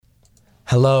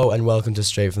Hello and welcome to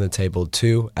Straight from the Table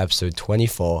 2, episode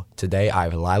 24. Today I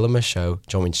have Lila Micheau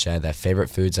join me to share their favorite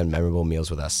foods and memorable meals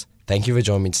with us. Thank you for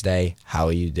joining me today. How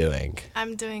are you doing?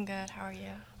 I'm doing good. How are you?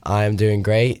 I'm doing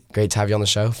great. Great to have you on the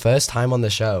show. First time on the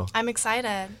show. I'm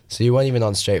excited. So you weren't even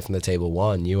on Straight from the Table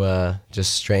 1. You were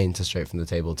just straight into Straight from the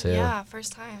Table 2. Yeah,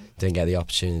 first time. Didn't get the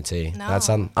opportunity. No. That's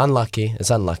unlucky. It's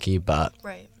unlucky, but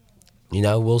Right. you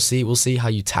know, we'll see how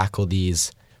you tackle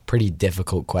these pretty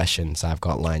difficult questions I've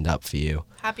got lined up for you.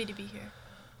 Happy to be here.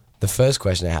 The first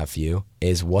question I have for you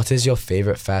is, what is your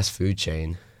favorite fast food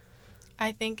chain?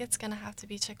 I think it's going to have to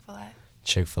be Chick-fil-A.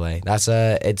 Chick-fil-A. It's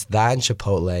that and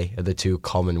Chipotle are the two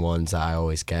common ones that I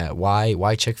always get.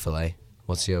 Why Chick-fil-A?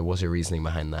 What's your reasoning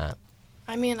behind that?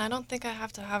 I mean, I don't think I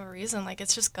have to have a reason. Like,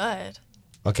 it's just good.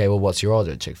 Okay, well, what's your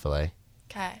order at Chick-fil-A?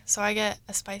 Okay, so I get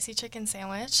a spicy chicken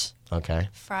sandwich, Okay.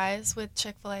 fries with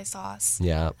Chick-fil-A sauce,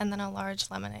 Yeah. and then a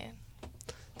large lemonade.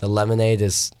 The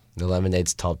lemonade's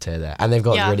top tier there. And they've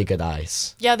got Yeah. really good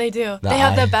ice. Yeah, they do. The They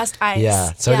have the ice. best ice.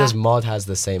 Yeah. So does Mod has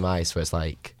the same ice where it's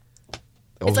like...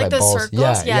 It's like the balls. circles?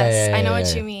 Yeah, Yes, yeah, I know yeah, what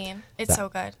yeah. you mean. It's so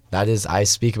good. That is, I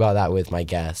speak about that with my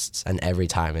guests, and every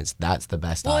time that's the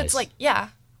best Well, ice. it's like, yeah.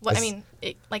 Well, I mean,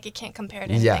 it can't compare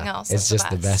to anything else. It's just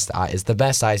the best ice. It's the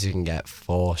best ice you can get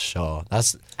for sure.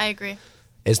 I agree.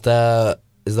 Is the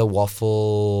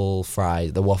waffle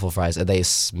fries? The waffle fries, are they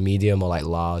medium or like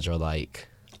large or like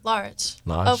Large.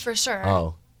 large? Oh, for sure.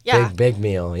 Oh, Yeah. big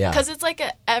meal. Yeah. Because it's like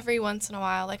every once in a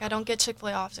while. Like, I don't get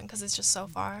Chick-fil-A often because it's just so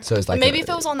far. So it's like maybe if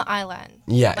it was on the island.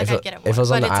 Yeah. Like, I'd get it more. If it was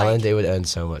on But the it's island, like, it would earn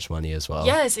so much money as well.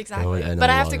 yes, It exactly. would earn But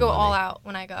a I have lot to of go money. all out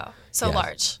when I go. So Yeah.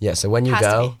 large. Yeah. So when you Has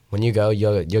to go,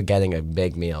 you're getting a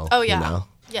big meal. Oh, yeah. You know?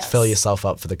 Yes. Fill yourself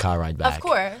up for the car ride back. Of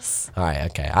course. All right.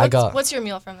 Okay. What's your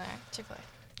meal from there? Chick-fil-A.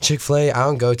 Chick-fil-A, I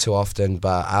don't go too often,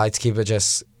 but I like to keep it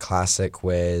just classic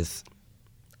with...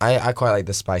 I quite like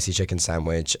the spicy chicken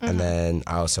sandwich, and then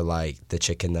I also like the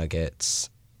chicken nuggets,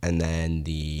 and then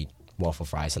the waffle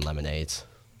fries and lemonade.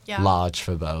 Yeah. Large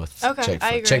for both. Okay,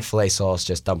 I agree. Chick-fil-A sauce,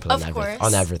 just dump it Of on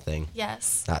course. everything.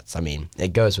 Yes.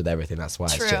 It goes with everything. That's why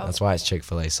True. that's why it's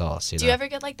Chick-fil-A sauce. Do you ever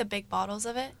get, like, the big bottles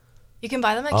of it? You can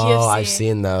buy them at KFC. Oh, I've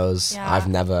seen those. Yeah. I've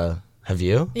never... Have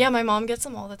you? Yeah, my mom gets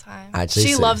them all the time. Actually,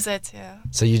 she so- loves it, too.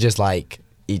 So you just like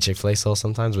eat Chick-fil-A sauce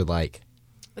sometimes with like...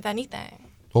 With anything.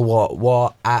 Well,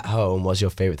 what at home was your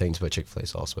favorite thing to put Chick-fil-A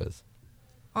sauce with?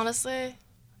 Honestly,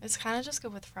 it's kind of just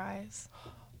good with fries.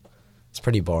 It's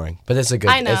pretty boring, but it's a good.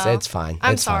 I know. It's fine.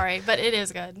 I'm It's fine. sorry, but it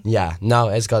is good. Yeah, no,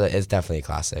 it's definitely a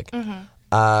classic.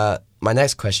 My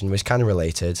next question, which kind of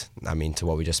related, to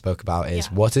what we just spoke about, is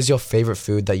Yeah. what is your favorite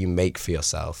food that you make for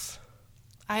yourself?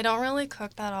 I don't really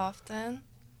cook that often.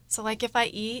 So, like, if I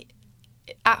eat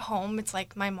at home, it's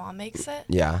like my mom makes it.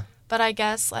 Yeah, But I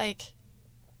guess, like,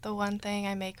 the one thing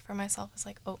I make for myself is,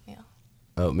 like, oatmeal,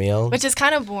 oatmeal. which is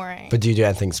kind of boring. But do you do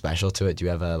anything special to it? Do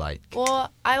you ever like?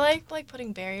 Well, I like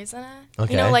putting berries in it.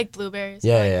 Okay. You know, like blueberries,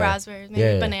 Yeah, or, like yeah. raspberries, maybe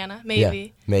Yeah, yeah. banana, maybe.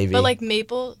 Yeah, maybe. But, like,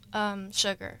 maple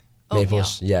sugar, oatmeal.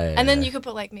 Yeah. And then you could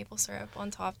put, like, maple syrup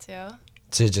on top, too.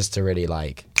 to really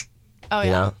like. Oh,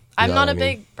 You yeah. know? I'm You know not what a I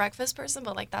mean? big breakfast person,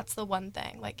 but, like, that's the one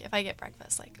thing. Like, if I get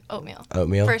breakfast, like, oatmeal.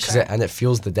 Oatmeal, For 'Cause sure. and it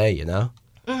fuels the day. You know,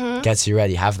 Mm-hmm. gets you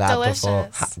ready. Have that before.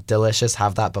 Delicious. Delicious.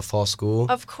 Have that before school.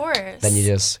 Of course. Then you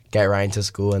just get right into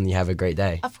school and you have a great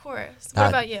day. Of course. That- What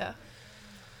about you?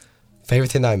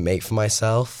 Favorite thing that I make for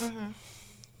myself? Mm-hmm.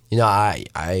 You know,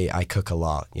 I cook a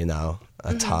lot, you know,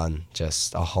 Mm-hmm. a ton,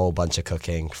 just a whole bunch of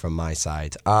cooking from my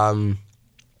side.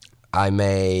 I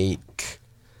make,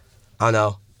 I don't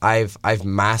know, I've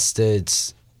mastered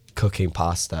cooking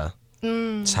pasta.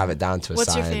 Just have it down to a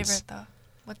What's science. your favorite, though?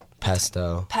 What?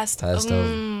 Pesto. Pesto.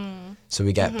 Mm. So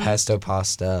we get pesto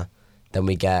pasta, then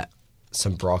we get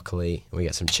some broccoli, and we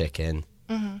get some chicken,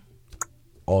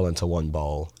 all into one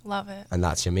bowl, Love it. and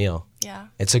that's your meal. Yeah,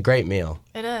 It's a great meal.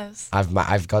 it is.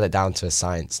 I've got it down to a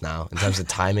science now in terms of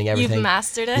timing everything. You've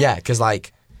mastered it? Yeah, because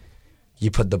like you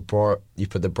put the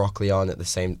broccoli on at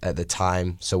the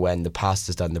time, so when the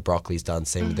pasta's done, the broccoli's done.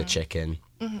 Same with the chicken,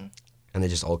 and it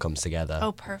just all comes together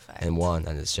Oh, perfect. in one,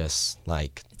 and it's just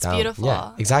like It's beautiful.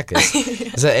 Yeah, exactly.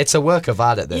 It's a work of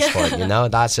art at this Yeah. point, you know.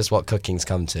 That's just what cooking's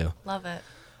come to. Love it.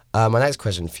 My next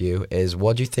question for you is: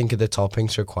 what do you think are the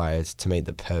toppings required to make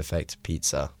the perfect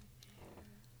pizza?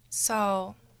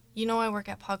 So, you know I work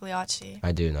at Pagliacci.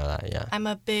 I do know that. Yeah, I'm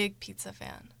a big pizza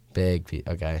fan.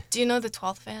 Okay. Do you know the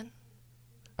 12th fan?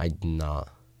 I do not.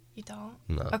 You don't?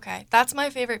 No. Okay, that's my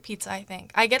favorite pizza, I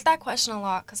think. I get that question a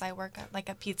lot because I work at, like,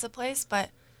 a pizza place, but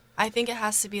I think it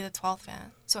has to be the 12th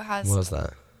fan. So it has What is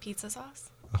that? pizza sauce,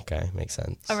 Okay, makes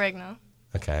sense. oregano,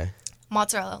 Okay.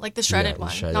 Mozzarella, like the shredded one,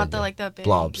 shredded, not the like the big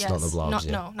blobs, yes. not the blobs.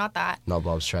 No, not that. Not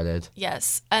blobs shredded.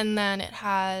 Yes, and then it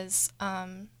has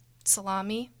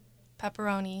salami,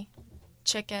 pepperoni,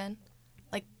 chicken,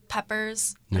 like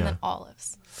peppers, and then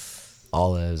olives.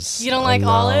 Olives. You don't like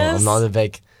olives? I'm not a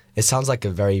big. It sounds like a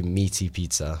very meaty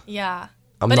pizza. Yeah,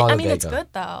 I mean it's good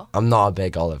though. I'm not a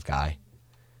big olive guy.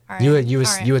 All right.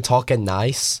 You were talking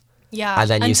nice. Yeah. And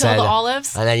then you until said the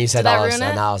olives. And then you said Did that olives, ruin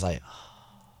it? and I was like.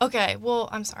 Okay, well,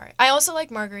 I'm sorry. I also like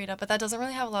margarita, but that doesn't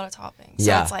really have a lot of toppings. So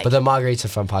Yeah, it's like, but the margarita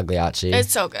from Pagliacci.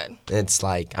 it's so good. It's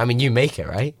like, I mean, you make it,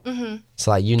 right? Mm-hmm.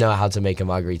 So like, you know how to make a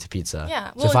margarita pizza.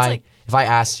 Yeah, So if I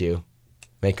asked you,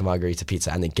 make a margarita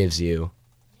pizza, and it gives you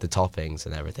the toppings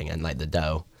and everything, and like the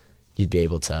dough, you'd be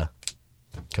able to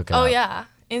cook it Oh up. yeah,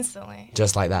 instantly.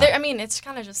 Just like that. I mean, it's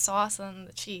kind of just sauce and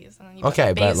the cheese, and then you Okay,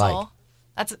 put but, basil.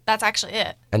 That's actually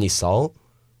it. Any salt?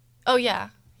 Oh yeah.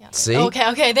 Yeah. See?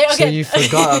 Okay. So you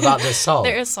forgot about the salt.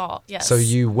 There is salt. Yes. So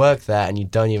you work there and you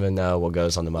don't even know what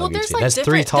goes on the margarita. Well, there's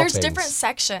three toppings. There's different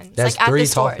sections. There's like at three the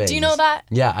store. toppings. Do you know that?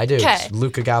 Yeah, I do. 'Kay.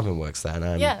 Luca Galvin works there, and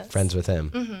I'm friends with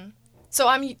him. Mm-hmm. So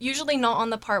I'm usually not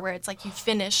on the part where it's like you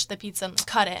finish the pizza and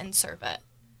cut it and serve it.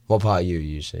 What part are you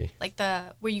usually? Like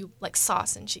where you like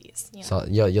sauce and cheese. You know? So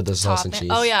you're the sauce and Top it.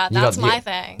 cheese. Oh yeah, that's my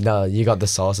thing. No, you got the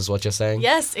sauce, is what you're saying?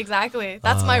 Yes, exactly.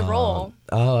 That's my role.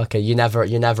 Oh, okay. You're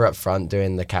never up front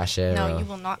doing the cashier. No, or you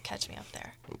will not catch me up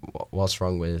there. What's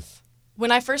wrong with?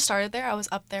 When I first started there, I was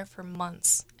up there for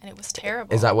months, and it was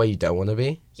terrible. Is that where you don't want to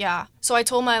be? Yeah. So I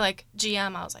told my like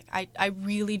GM, I was like, I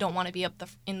really don't want to be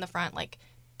in the front. Like,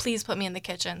 please put me in the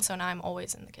kitchen. So now I'm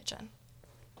always in the kitchen.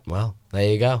 Well, there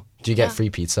you go. Do you get free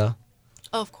pizza?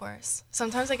 Oh, of course.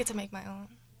 Sometimes I get to make my own.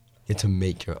 You get to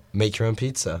make your own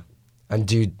pizza. And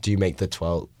do you make the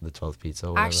 12th pizza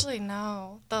or whatever? Actually,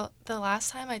 no. The last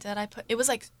time I did, it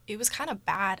was kind of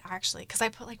bad actually, because I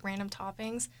put like random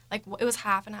toppings. Like it was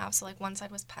half and half, so like one side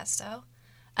was pesto,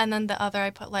 and then the other I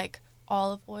put like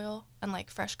olive oil and like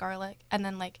fresh garlic, and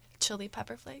then like chili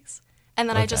pepper flakes, and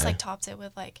then I just like topped it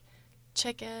with like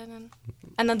chicken,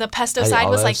 and then the pesto side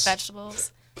was like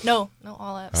vegetables. No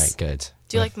olives. All right, good.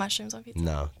 Do you like mushrooms on pizza?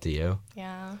 No, do you?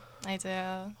 Yeah, I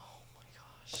do.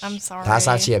 I'm sorry. That's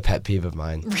actually a pet peeve of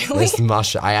mine. Really? This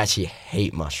mushroom. I actually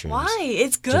hate mushrooms. Why?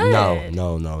 It's good. No.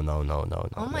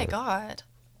 Oh my god.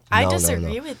 I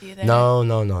disagree with you there.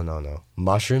 No.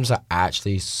 Mushrooms are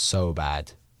actually so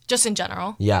bad. Just in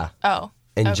general? Yeah. Oh.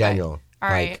 In general. All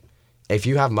right.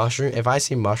 If I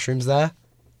see mushrooms there,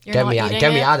 You're get not me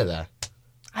eating it? out of there.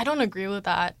 I don't agree with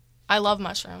that. I love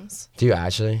mushrooms. Do you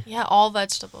actually? Yeah, all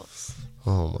vegetables.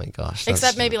 Oh my gosh.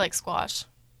 Except maybe like squash.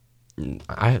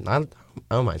 I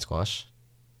don't mind squash.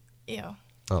 Ew.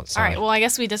 Oh, sorry. All right, well, I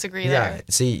guess we disagree Yeah, there.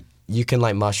 see, you can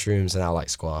like mushrooms and I like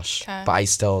squash. Okay. But I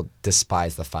still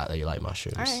despise the fact that you like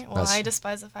mushrooms. All right, well, I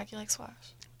despise the fact you like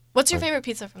squash. What's your favorite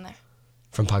pizza from there?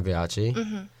 From Pagliacci?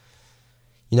 Mm-hmm.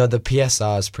 You know, the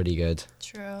PSR is pretty good.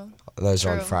 True. Those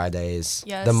are on True. Fridays.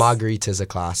 Yes. The margarita's a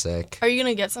classic. Are you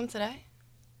going to get some today?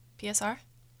 PSR?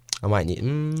 I might need...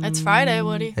 It's Friday,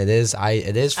 Woody. It is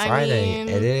Friday. mean-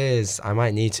 It is. I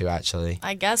might need to, actually.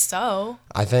 I guess so.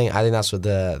 I think that's what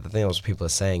the thing was people are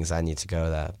saying is I need to go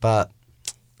there. But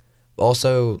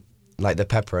also, like the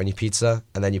pepperoni pizza,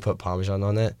 and then you put Parmesan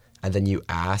on it, and then you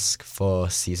ask for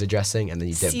Caesar dressing, and then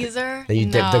you dip Caesar? then you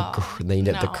dip No.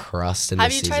 the No. crust in Have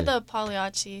the you Caesar. tried the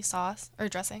Pagliacci sauce or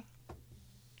dressing?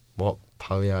 What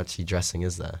Pagliacci dressing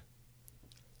is there?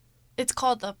 It's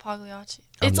called the Pagliacci.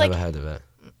 I've It's never like heard of it.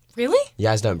 really? You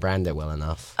guys don't brand it well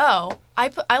enough. Oh, I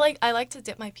like to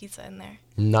dip my pizza in there.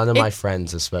 None of my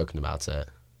friends have spoken about it.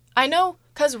 I know,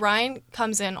 cause Ryan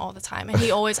comes in all the time, and he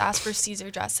always asks for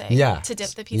Caesar dressing Yeah. to dip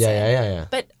the pizza. Yeah.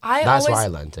 But That's where I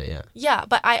learned it. Yeah. Yeah,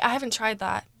 but I haven't tried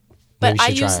that. Maybe But you I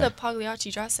should use try the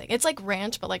Pagliacci dressing. It's like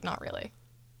ranch, but like not really.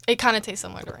 It kind of tastes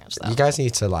similar to ranch though. You guys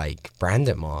need to like brand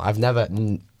it more. I've never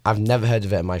heard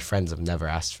of it, and my friends have never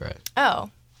asked for it.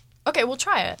 Oh, okay, we'll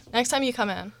try it next time you come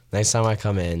in. Next time I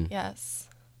come in, Yes.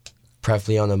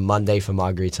 preferably on a Monday for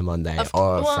Margarita Monday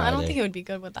or a Well, Friday. I don't think it would be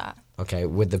good with that. Okay,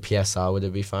 with the PSR, would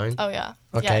it be fine? Oh yeah.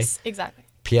 Okay. Yes, exactly.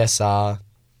 PSR,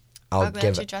 I'll give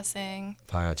Pagliacci it dressing.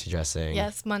 Pagliacci dressing.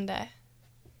 Yes, Monday.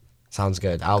 Sounds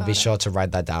good. I'll be Got it. sure to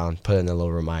write that down, put in a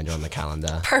little reminder on the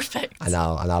calendar, Perfect. and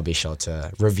I'll be sure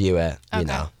to review it. Okay. You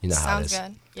know how it is. Sounds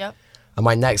good. Yep. And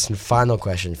my next and final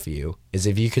question for you is: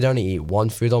 if you could only eat one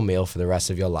food or meal for the rest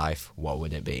of your life, what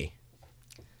would it be?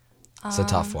 It's a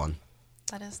tough one.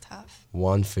 That is tough.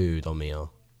 One food or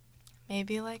meal.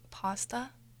 Maybe like pasta.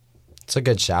 It's a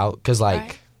good shout, because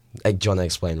Right. like, do you want to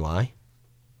explain why?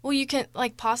 Well, you can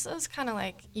like pasta is kind of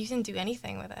like you can do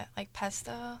anything with it, like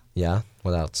pesto, Yeah.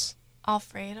 What else?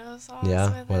 Alfredo sauce.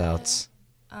 Yeah. with What it. else?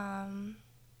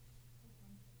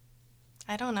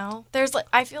 I don't know. There's like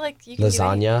I feel like you can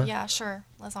Lasagna? Yeah, sure.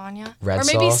 Lasagna. Red or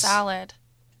maybe sauce? salad.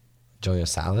 Do you want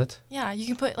to go salad? Yeah, you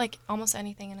can put like almost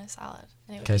anything in a salad.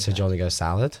 And it would Okay, be so do you good. want to go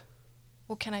salad?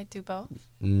 Well, can I do both?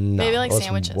 No. Maybe, like, What's-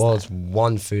 sandwiches, What's then.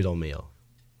 one food or meal?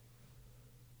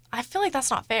 I feel like that's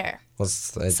not fair. It's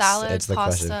Salad, the pasta,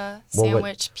 question. What would-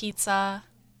 sandwich, pizza.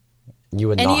 You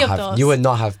would Any not of have those. you would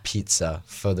not have pizza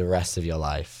for the rest of your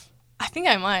life. I think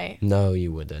I might. No,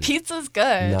 you wouldn't. Pizza's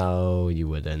good. No, you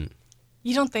wouldn't.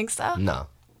 You don't think so? No.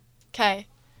 Okay.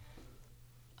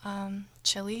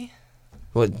 Chili.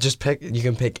 Well, just pick. You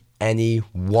can pick any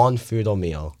one food or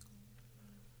meal.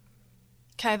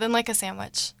 Okay, then like a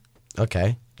sandwich.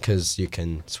 Okay, because you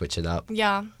can switch it up.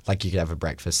 Yeah, Like you could have a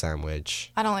breakfast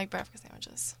sandwich. I don't like breakfast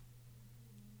sandwiches.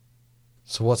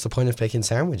 So what's the point of picking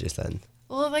sandwiches then?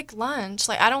 Well, like lunch.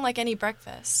 Like I don't like any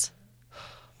breakfast.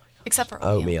 Except for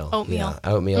oatmeal. Yeah,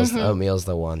 oatmeal's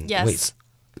the one. Yes. Wait,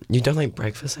 you don't like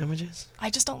breakfast sandwiches? I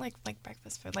just don't like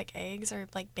breakfast food, like eggs or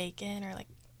like bacon or like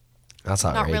That's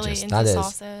not outrageous. really into That is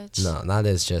sausage. no, that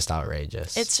is just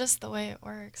outrageous. It's just the way it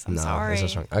works. I'm no, sorry. it's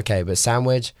just wrong. Okay, but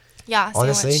sandwich. Yeah,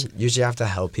 Honestly, sandwich. usually I have to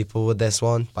help people with this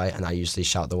one, and I usually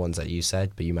shout the ones that you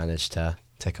said, but you managed to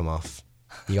tick them off.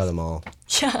 You got them all.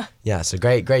 Yeah. Yeah, so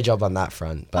great job on that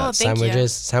front. But Oh, thank you.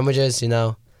 sandwiches, you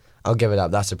know, I'll give it up.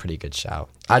 That's a pretty good shout.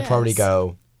 I'd probably is.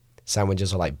 go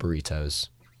sandwiches or like burritos.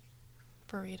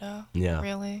 Burrito. Yeah.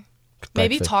 Really?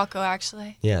 Maybe Breakfast- taco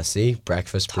actually. Yeah, see,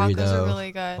 breakfast Tacos burrito. are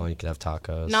really good. Or you could have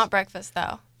tacos. Not breakfast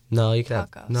though. No, you could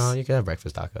have tacos. no, you could have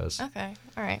breakfast tacos. Okay.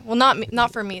 All right. Well,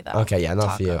 not for me though. Okay, yeah,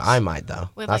 not for you. Tacos. I might though.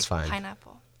 With That's like fine. pineapple.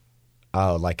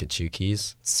 Oh, like a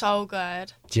Chukis. So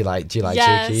good. Do you like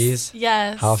Yes. Chukis?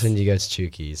 Yes. How often do you go to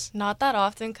Chukis? Not that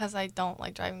often because I don't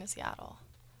like driving to Seattle,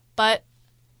 but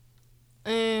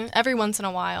every once in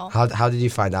a while. How did you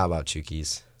find out about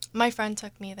Chukis? My friend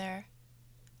took me there.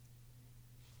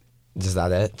 Is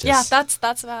that it? Yeah,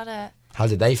 that's about it. How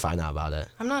did they find out about it?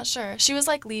 I'm not sure. She was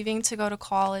like leaving to go to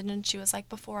college, and she was like,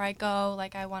 "Before I go,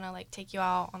 like I want to like take you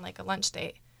out on like a lunch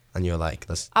date." And you're like,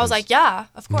 let's. I was let's- like, "Yeah,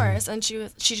 of course." And she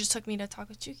just took me to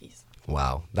Taco Chukis.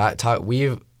 Wow,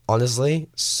 we've honestly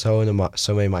so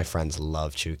many of my friends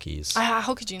love Chukis.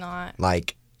 How could you not?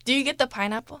 Like, Do you get the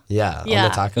pineapple? yeah, Yeah.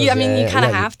 on the tacos. Yeah, I mean, you kinda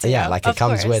yeah, have to, Yeah, like it of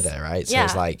comes course. with it, right? So Yeah.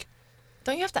 it's like,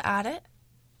 Don't you have to add it?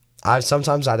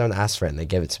 sometimes I don't ask for it and they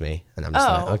give it to me, and I'm just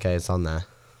like, Oh. okay, it's on there.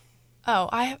 Oh,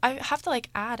 I have to like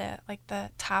add it, like the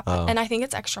tap, Oh. and I think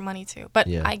it's extra money too. But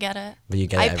Yeah. I get it. But you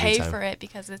get I it every pay time. for it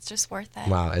because it's just worth it.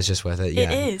 Wow, it's just worth it. Yeah,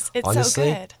 It is. It's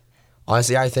honestly, so good.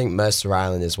 Honestly, I think Mercer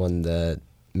Island is one of the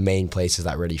main places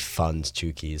that really funds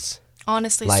Chukis.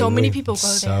 Honestly, Like, so many we- people go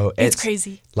so there. It's it's-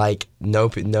 crazy. Like no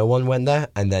one went there,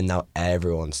 and then now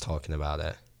everyone's talking about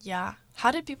it. Yeah. How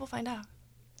did people find out?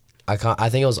 I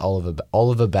think it was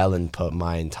Oliver Bellin put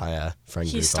my entire friend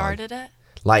group He on. started it.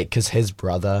 Like, because his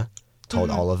brother told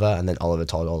Mm-hmm. Oliver, and then Oliver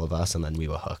told all of us, and then we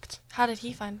were hooked. How did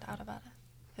he find out about it?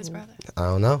 His brother. I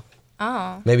don't know.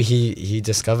 Oh. Maybe he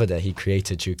discovered it. He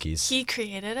created Chukis. He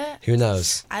created it? Who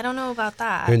knows? I don't know about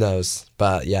that. Who knows?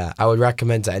 But yeah, I would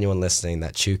recommend to anyone listening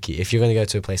that Chuki, if you're going to go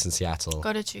to a place in Seattle,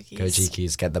 Go to Chukis. go to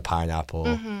Chuki's, get the pineapple.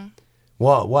 Mm-hmm.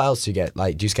 What else do you get?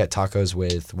 Like, do you just get tacos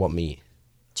with what meat?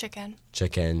 Chicken.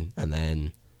 Chicken, and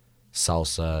then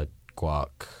salsa, guac,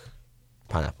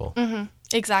 pineapple. Mm-hmm.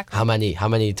 Exactly. How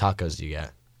many tacos do you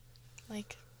get?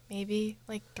 Like maybe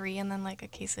like 3 and then like a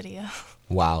quesadilla.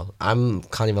 Wow, I'm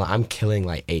killing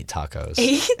like 8 tacos.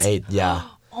 8? 8, yeah.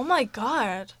 Oh my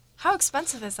god. How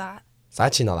expensive is that? It's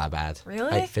actually not that bad.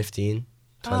 Really? Like 15,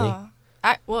 20.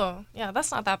 Oh. Whoa. Yeah,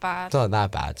 that's not that bad. It's not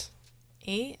that bad.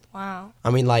 8? Wow. I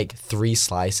mean, like 3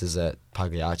 slices at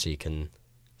Pagliacci can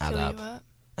add Fill you up. up.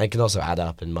 And it can also add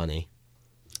up in money.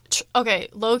 Okay,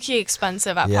 low key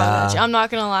expensive at Yeah. Pagliacci. I'm not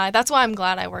gonna lie. That's why I'm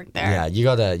glad I worked there. Yeah, you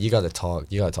gotta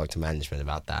talk to management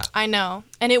about that. I know,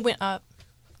 and it went up.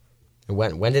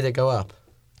 When did it go up?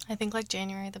 I think like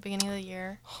January, the beginning of the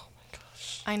year. Oh my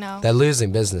gosh. I know. They're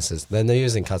losing businesses. They're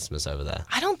losing customers over there.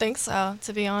 I don't think so,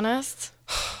 to be honest.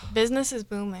 Business is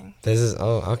booming.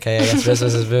 Okay. I guess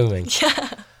business is booming. Yeah.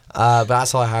 But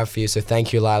that's all I have for you. So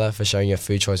thank you, Lila, for sharing your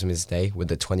food choice with me today with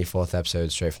the 24th episode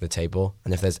Straight from the Table.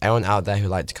 And if there's anyone out there who'd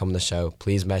like to come on the show,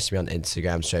 please message me on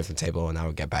Instagram, Straight from the Table, and I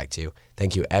will get back to you.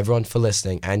 Thank you, everyone, for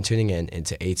listening and tuning in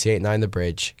into 88.9 The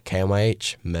Bridge,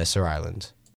 KMIH, Mercer Island.